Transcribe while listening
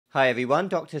Hi everyone,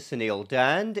 Dr. Suneel,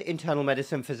 Dhand, internal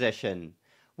medicine physician.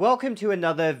 Welcome to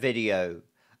another video.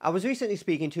 I was recently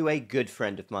speaking to a good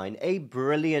friend of mine, a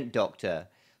brilliant doctor,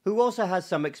 who also has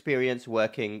some experience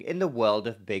working in the world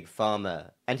of Big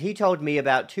Pharma. And he told me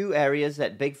about two areas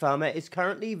that Big Pharma is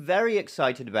currently very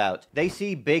excited about. They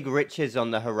see big riches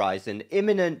on the horizon,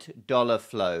 imminent dollar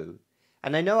flow.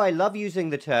 And I know I love using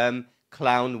the term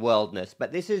clown worldness,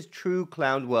 but this is true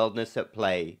clown worldness at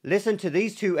play. Listen to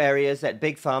these two areas that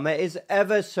Big Pharma is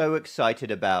ever so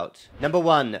excited about. Number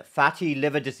one, fatty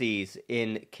liver disease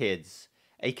in kids.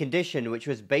 A condition which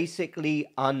was basically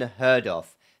unheard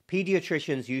of.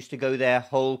 Pediatricians used to go their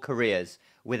whole careers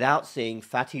without seeing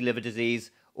fatty liver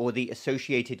disease or the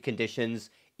associated conditions,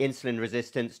 insulin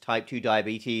resistance, type 2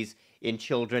 diabetes in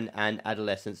children and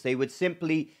adolescents. They would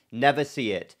simply never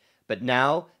see it. But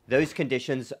now, those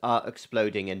conditions are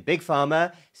exploding, and Big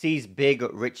Pharma sees big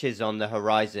riches on the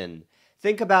horizon.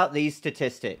 Think about these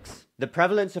statistics. The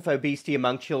prevalence of obesity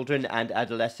among children and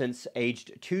adolescents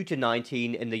aged 2 to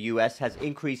 19 in the US has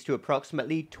increased to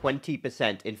approximately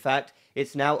 20%. In fact,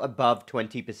 it's now above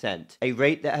 20%, a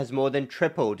rate that has more than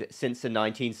tripled since the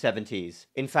 1970s.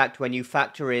 In fact, when you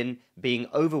factor in being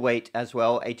overweight as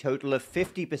well, a total of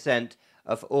 50%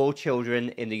 of all children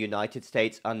in the United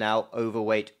States are now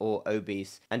overweight or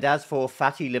obese. And as for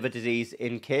fatty liver disease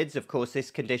in kids, of course,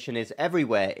 this condition is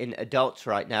everywhere in adults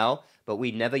right now, but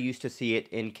we never used to see it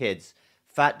in kids.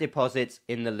 Fat deposits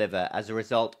in the liver as a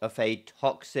result of a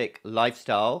toxic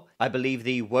lifestyle. I believe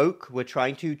the woke were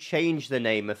trying to change the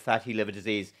name of fatty liver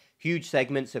disease. Huge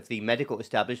segments of the medical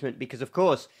establishment, because of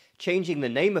course, changing the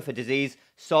name of a disease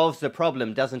solves the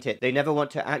problem, doesn't it? They never want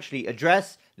to actually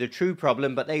address the true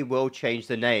problem, but they will change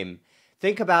the name.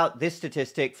 Think about this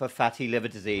statistic for fatty liver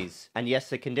disease. And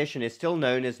yes, the condition is still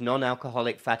known as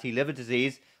non-alcoholic fatty liver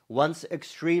disease, once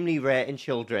extremely rare in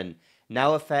children.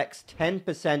 Now affects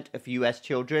 10% of US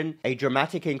children, a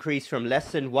dramatic increase from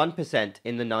less than 1%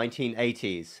 in the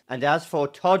 1980s. And as for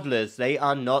toddlers, they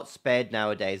are not spared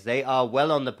nowadays. They are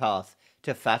well on the path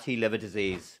to fatty liver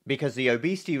disease, because the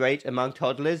obesity rate among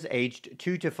toddlers aged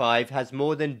 2 to 5 has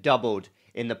more than doubled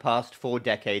in the past 4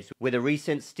 decades, with a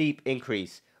recent steep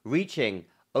increase, reaching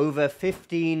over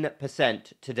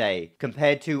 15% today,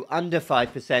 compared to under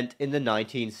 5% in the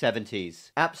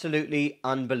 1970s. Absolutely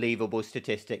unbelievable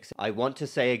statistics. I want to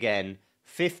say again,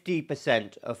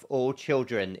 50% of all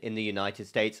children in the United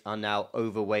States are now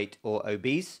overweight or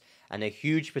obese, and a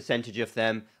huge percentage of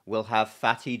them will have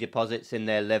fatty deposits in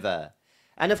their liver.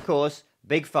 And of course,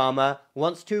 Big Pharma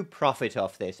wants to profit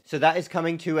off this. So that is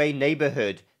coming to a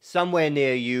neighborhood somewhere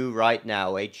near you right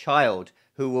now, a child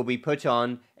who will be put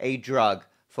on a drug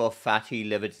for fatty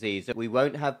liver disease. We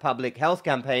won't have public health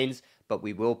campaigns, but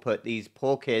we will put these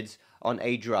poor kids on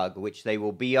a drug, which they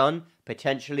will be on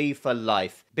potentially for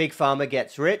life. Big Pharma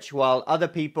gets rich while other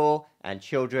people and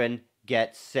children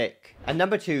get sick. And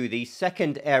number two, the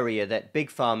second area that Big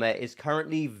Pharma is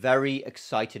currently very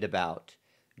excited about: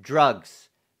 drugs,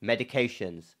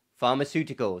 medications,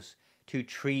 pharmaceuticals to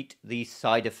treat the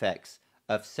side effects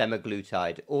of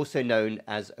semaglutide, also known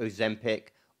as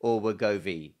Ozempic or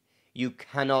Wegovy. You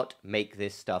cannot make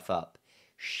this stuff up.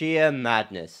 Sheer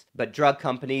madness. But drug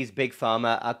companies, Big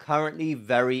Pharma, are currently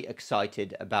very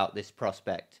excited about this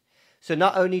prospect. So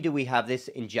not only do we have this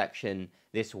injection,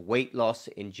 this weight loss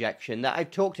injection that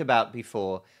I've talked about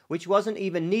before, which wasn't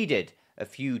even needed a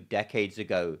few decades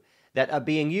ago, that are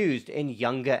being used in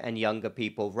younger and younger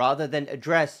people rather than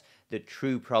address the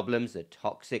true problems, the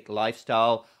toxic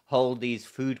lifestyle, hold these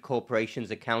food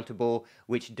corporations accountable,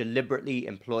 which deliberately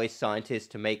employ scientists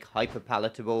to make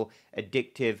hyperpalatable,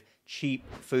 addictive, cheap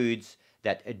foods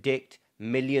that addict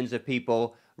millions of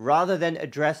people, rather than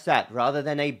address that, rather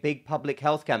than a big public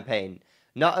health campaign.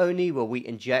 Not only will we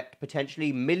inject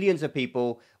potentially millions of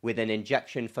people with an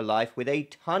injection for life with a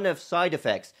ton of side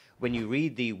effects. When you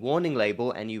read the warning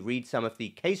label and you read some of the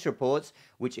case reports,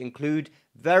 which include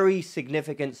very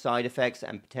significant side effects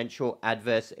and potential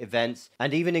adverse events,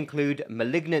 and even include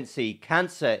malignancy,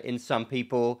 cancer in some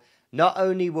people, not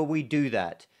only will we do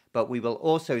that, but we will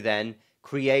also then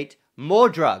create more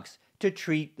drugs to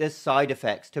treat the side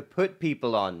effects, to put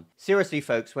people on. Seriously,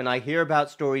 folks, when I hear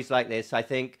about stories like this, I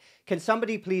think, can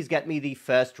somebody please get me the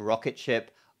first rocket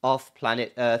ship off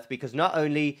planet Earth? Because not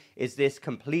only is this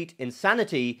complete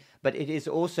insanity, but it is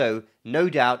also, no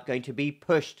doubt, going to be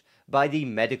pushed by the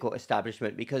medical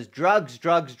establishment, because drugs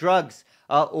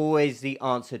are always the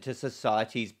answer to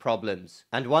society's problems.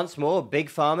 And once more, Big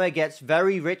Pharma gets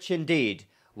very rich indeed,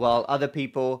 while other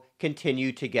people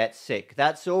continue to get sick.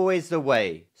 That's always the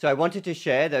way. So I wanted to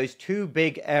share those two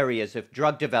big areas of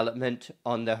drug development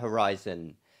on the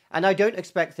horizon. And I don't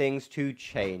expect things to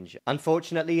change.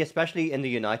 Unfortunately, especially in the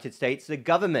United States, the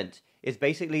government is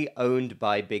basically owned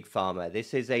by Big Pharma.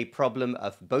 This is a problem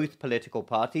of both political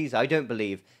parties. I don't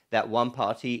believe that one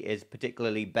party is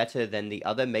particularly better than the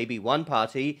other. Maybe one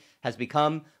party has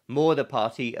become more the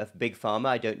party of Big Pharma.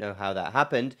 I don't know how that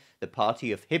happened. The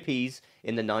party of hippies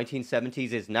in the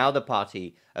 1970s is now the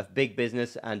party of big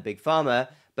business and Big Pharma.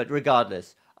 But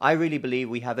regardless, I really believe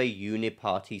we have a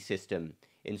uniparty system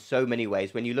in so many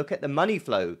ways. When you look at the money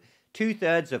flow,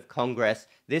 2/3 of Congress,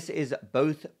 this is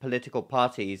both political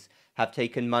parties, have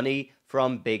taken money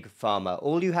from Big Pharma.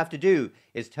 All you have to do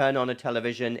is turn on a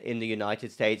television in the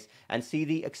United States and see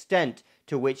the extent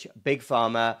to which Big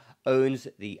Pharma owns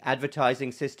the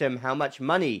advertising system, how much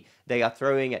money they are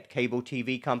throwing at cable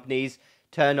TV companies.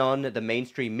 Turn on the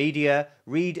mainstream media,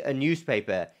 read a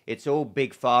newspaper. It's all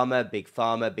Big Pharma, Big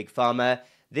Pharma, Big Pharma.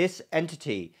 This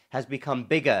entity has become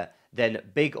bigger than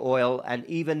big oil and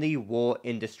even the war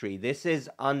industry. This is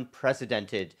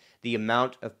unprecedented, the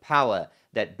amount of power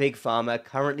that Big Pharma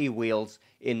currently wields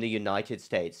in the United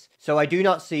States. So I do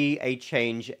not see a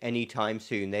change anytime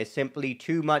soon. There's simply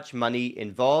too much money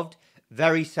involved.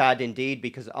 Very sad indeed,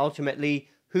 because ultimately,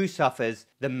 who suffers?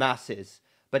 The masses.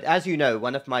 But as you know,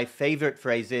 one of my favorite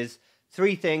phrases,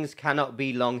 3 things cannot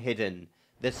be long hidden: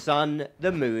 the sun,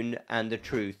 the moon, and the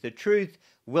truth. The truth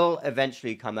will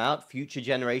eventually come out. Future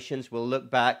generations will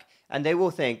look back and they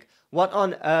will think, what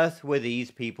on earth were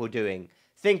these people doing?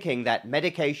 Thinking that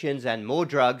medications and more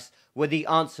drugs were the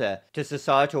answer to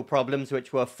societal problems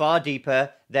which were far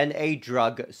deeper than a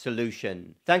drug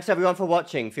solution. Thanks everyone for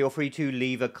watching. Feel free to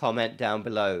leave a comment down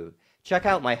below. Check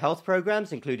out my health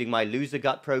programs, including my Lose the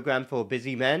Gut program for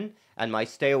busy men and my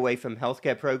Stay Away from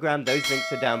Healthcare program. Those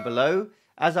links are down below,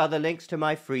 as are the links to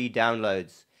my free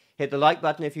downloads. Hit the like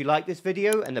button if you like this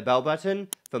video and the bell button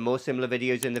for more similar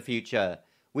videos in the future.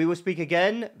 We will speak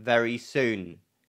again very soon.